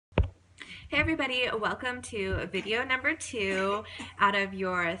Hey everybody, welcome to video number 2 out of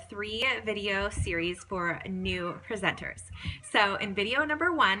your 3-video series for new presenters. So in video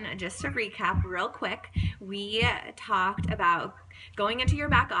number 1, just to recap real quick, we talked about going into your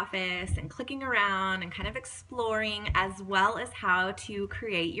back office and clicking around and kind of exploring, as well as how to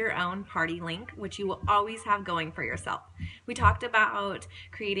create your own party link, which you will always have going for yourself. We talked about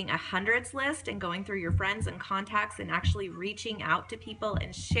creating a hundreds list and going through your friends and contacts and actually reaching out to people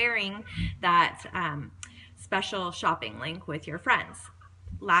and sharing that special shopping link with your friends.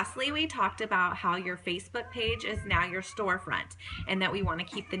 Lastly, we talked about how your Facebook page is now your storefront and that we want to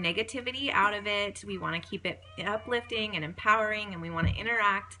keep the negativity out of it. We want to keep it uplifting and empowering, and we want to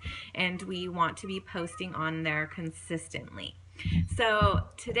interact, and we want to be posting on there consistently. So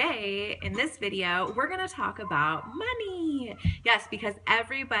today in this video, we're going to talk about money. Yes, because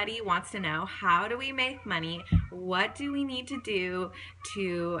everybody wants to know, how do we make money? What do we need to do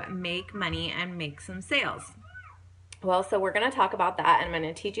to make money and make some sales? Well, so we're going to talk about that, and I'm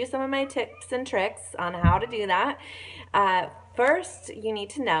going to teach you some of my tips and tricks on how to do that. First, you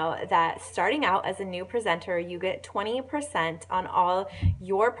need to know that starting out as a new presenter, you get 20% on all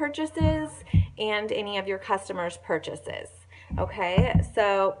your purchases and any of your customers' purchases. Okay,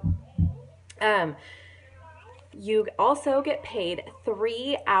 so you also get paid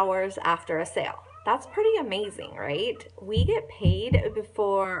 3 hours after a sale. That's pretty amazing, right? We get paid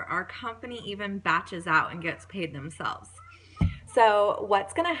before our company even batches out and gets paid themselves. So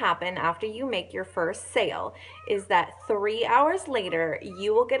what's going to happen after you make your first sale is that 3 hours later,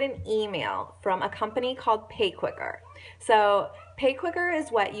 you will get an email from a company called PayQuicker. So PayQuicker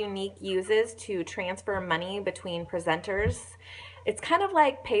is what Unique uses to transfer money between presenters. It's kind of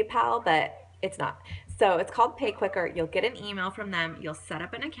like PayPal, but it's not. So it's called PayQuicker. You'll get an email from them. You'll set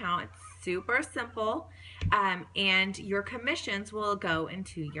up an account. It's super simple. And your commissions will go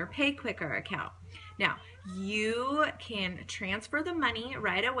into your PayQuicker account. Now, you can transfer the money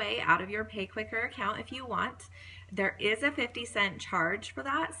right away out of your PayQuicker account if you want. There is a 50-cent charge for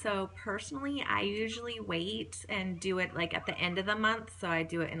that. So personally, I usually wait and do it like at the end of the month. So I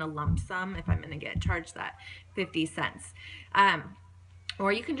do it in a lump sum if I'm going to get charged that 50 cents.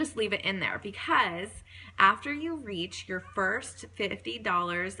 Or you can just leave it in there, because after you reach your first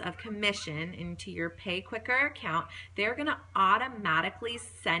 $50 of commission into your PayQuicker account, they're going to automatically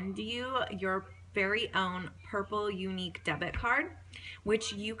send you your very own purple Unique debit card,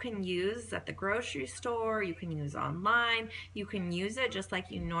 which you can use at the grocery store, you can use online, you can use it just like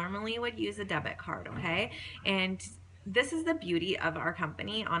you normally would use a debit card, okay? And this is the beauty of our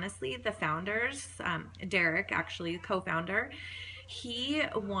company. Honestly, the founders, Derek, actually co-founder, he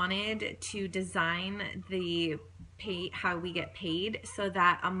wanted to design the how we get paid so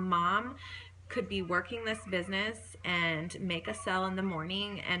that a mom could be working this business and make a sale in the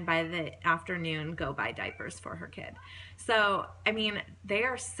morning, and by the afternoon go buy diapers for her kid. So, I mean, they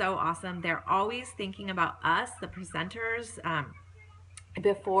are so awesome. They're always thinking about us, the presenters,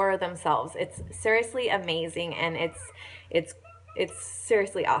 before themselves. It's seriously amazing, and it's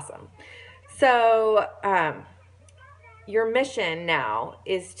seriously awesome. So, your mission now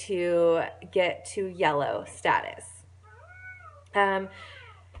is to get to yellow status.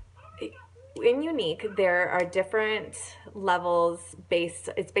 In Unique, there are different levels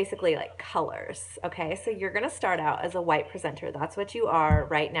it's basically like colors, okay? So you're gonna start out as a white presenter. That's what you are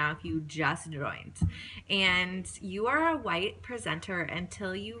right now if you just joined. And you are a white presenter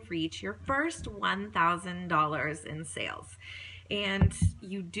until you reach your first $1,000 in sales. And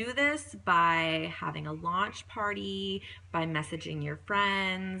you do this by having a launch party, by messaging your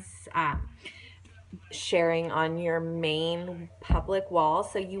friends, sharing on your main public wall.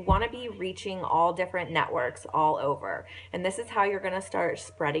 So you want to be reaching all different networks all over. And this is how you're going to start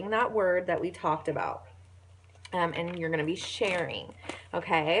spreading that word that we talked about. And you're going to be sharing.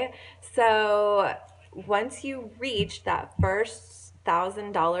 Okay. So once you reach that first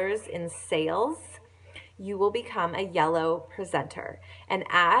 $1,000 in sales, you will become a yellow presenter. And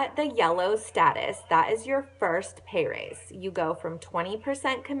at the yellow status, that is your first pay raise. You go from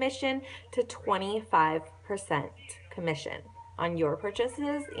 20% commission to 25% commission on your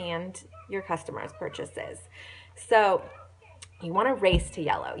purchases and your customers' purchases. So you want to race to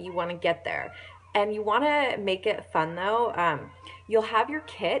yellow. You want to get there. And you want to make it fun though. You'll have your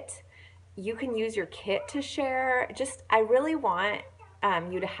kit. You can use your kit to share. I really want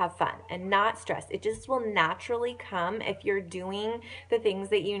you to have fun and not stress. It just will naturally come if you're doing the things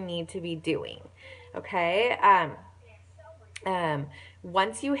that you need to be doing. Okay.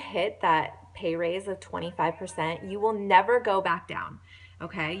 Once you hit that pay raise of 25%, you will never go back down.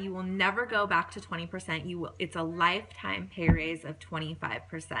 Okay. You will never go back to 20%. It's a lifetime pay raise of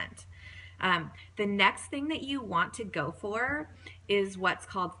 25%. The next thing that you want to go for is what's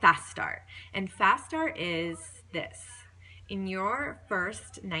called Fast Start. And Fast Start is this. In your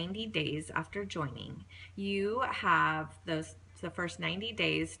first 90 days after joining, you have the first 90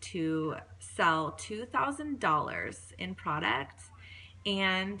 days to sell $2,000 in products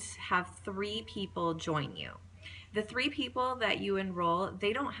and have 3 people join you. The 3 people that you enroll,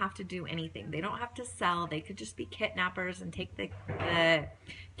 they don't have to do anything. They don't have to sell. They could just be kidnappers and take the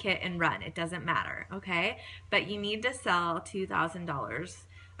kit and run. It doesn't matter, okay? But you need to sell $2,000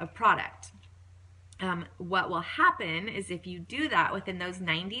 of product. What will happen is if you do that within those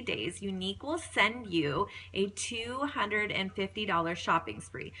 90 days, Unique will send you a $250 shopping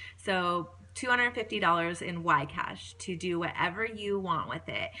spree. So $250 in YCash to do whatever you want with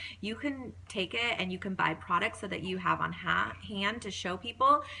it. You can take it and you can buy products so that you have on hand to show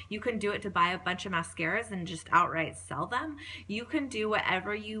people. You can do it to buy a bunch of mascaras and just outright sell them. You can do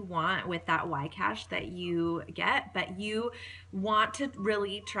whatever you want with that YCash that you get, but you want to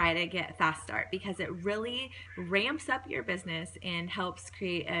really try to get Fast Start because it really ramps up your business and helps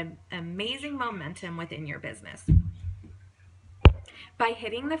create an amazing momentum within your business. By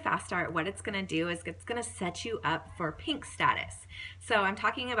hitting the Fast Start, what it's going to do is it's going to set you up for pink status. So I'm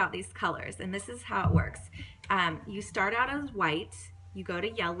talking about these colors, and this is how it works. You start out as white, you go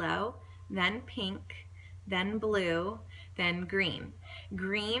to yellow, then pink, then blue, then green.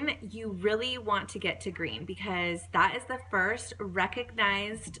 Green, you really want to get to green because that is the first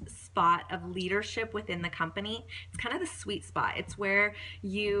recognized spot of leadership within the company. It's kind of the sweet spot. It's where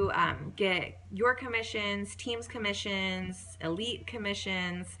you get your commissions, team's commissions, elite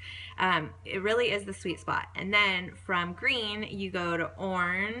commissions. It really is the sweet spot. And then from green, you go to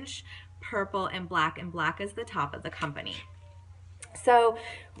orange, purple, and black is the top of the company. So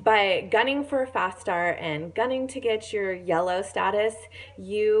by gunning for a Fast Start and gunning to get your yellow status,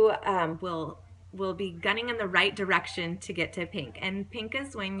 you will be gunning in the right direction to get to pink. And pink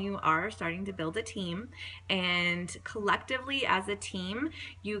is when you are starting to build a team, and collectively as a team,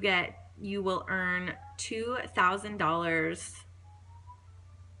 you will earn $2,000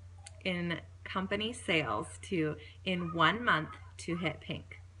 in company sales in 1 month to hit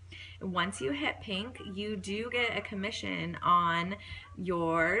pink. Once you hit pink, you do get a commission on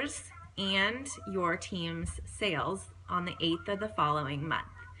yours and your team's sales on the 8th of the following month.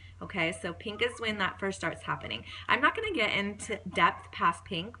 Okay, so pink is when that first starts happening. I'm not going to get into depth past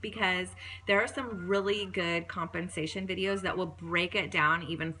pink because there are some really good compensation videos that will break it down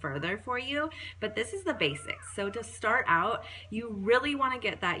even further for you, but this is the basics. So to start out, you really want to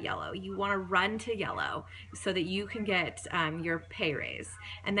get that yellow. You want to run to yellow so that you can get your pay raise.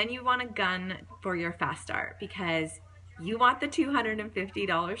 And then you want to gun for your Fast Start because you want the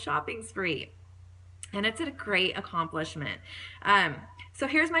 $250 shopping spree. And it's a great accomplishment. So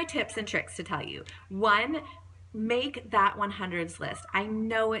here's my tips and tricks to tell you. 1, make that 100s list. I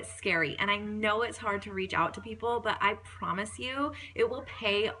know it's scary and I know it's hard to reach out to people, but I promise you it will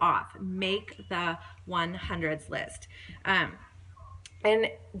pay off. Make the 100s list. And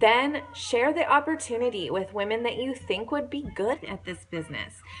then share the opportunity with women that you think would be good at this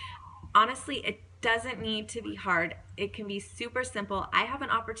business. Honestly, it doesn't need to be hard. It can be super simple. I have an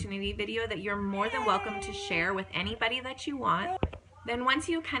opportunity video that you're more than welcome to share with anybody that you want. Then once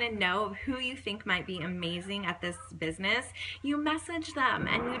you kind of know who you think might be amazing at this business, you message them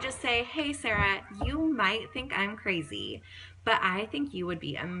and you just say, hey Sarah, you might think I'm crazy, but I think you would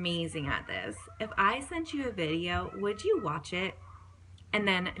be amazing at this. If I sent you a video, would you watch it? And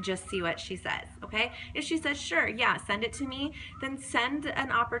then just see what she says, okay? If she says, sure, yeah, send it to me, then send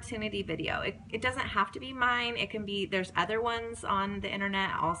an opportunity video. It doesn't have to be mine. It can be, there's other ones on the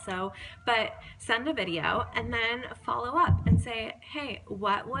internet also, but send a video and then follow up and say, hey,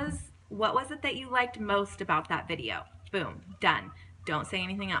 what was it that you liked most about that video? Boom, done. Don't say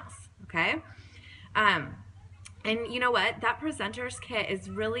anything else, okay? And you know what? That presenter's kit is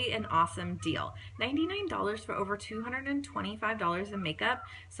really an awesome deal. $99 for over $225 in makeup.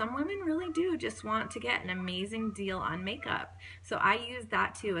 Some women really do just want to get an amazing deal on makeup. So I use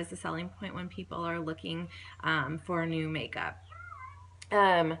that too as a selling point when people are looking for new makeup.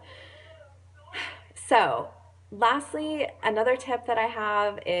 So lastly, another tip that I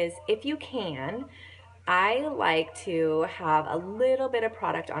have is if you can, I like to have a little bit of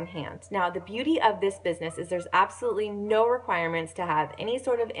product on hand. Now, the beauty of this business is there's absolutely no requirements to have any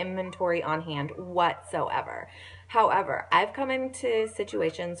sort of inventory on hand whatsoever. However, I've come into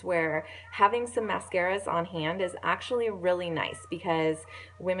situations where having some mascaras on hand is actually really nice because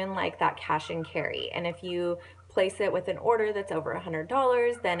women like that cash and carry. And if you place it with an order that's over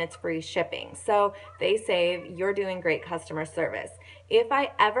 $100, then it's free shipping. So they save, you're doing great customer service. If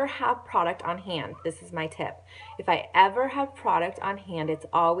I ever have product on hand, this is my tip. If I ever have product on hand, it's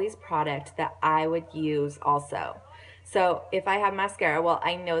always product that I would use also. So if I have mascara, well,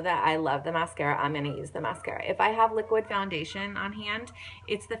 I know that I love the mascara. I'm going to use the mascara. If I have liquid foundation on hand,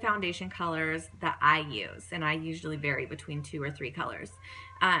 it's the foundation colors that I use. And I usually vary between 2 or 3 colors.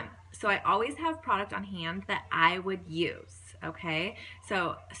 So I always have product on hand that I would use. Okay.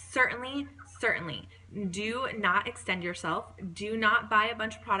 So certainly do not extend yourself. Do not buy a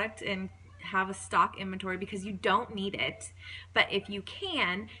bunch of product and have a stock inventory because you don't need it. But if you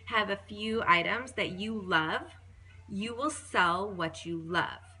can have a few items that you love, you will sell what you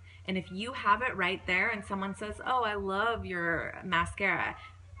love. And if you have it right there and someone says, oh, I love your mascara,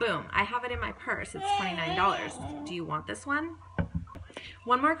 boom, I have it in my purse. It's $29. Do you want this one?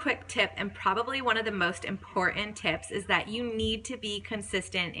 One more quick tip, and probably one of the most important tips, is that you need to be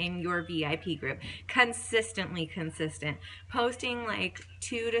consistent in your VIP group. Consistently consistent. Posting like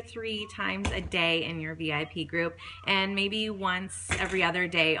 2 to 3 times a day in your VIP group, and maybe once every other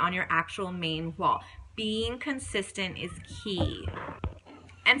day on your actual main wall. Being consistent is key.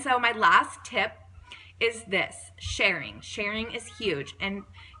 And so my last tip is this: sharing. Sharing is huge. And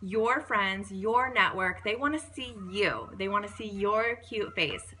your friends, your network, they want to see you. They want to see your cute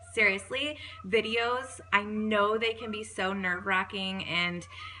face. Seriously, videos, I know they can be so nerve-wracking and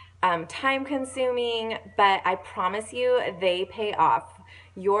time consuming, but I promise you they pay off.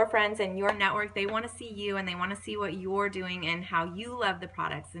 Your friends and your network, they want to see you and they want to see what you're doing and how you love the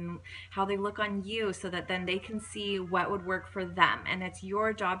products and how they look on you, so that then they can see what would work for them. And it's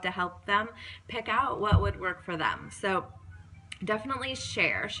your job to help them pick out what would work for them. So definitely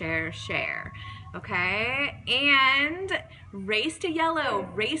share, okay? And race to yellow,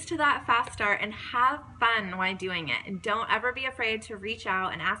 race to that fast start, and have fun while doing it. And don't ever be afraid to reach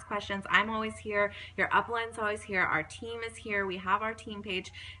out and ask questions. I'm always here. Your upline's always here. Our team is here. We have our team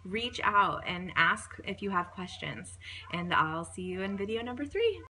page. Reach out and ask if you have questions. And I'll see you in video number 3.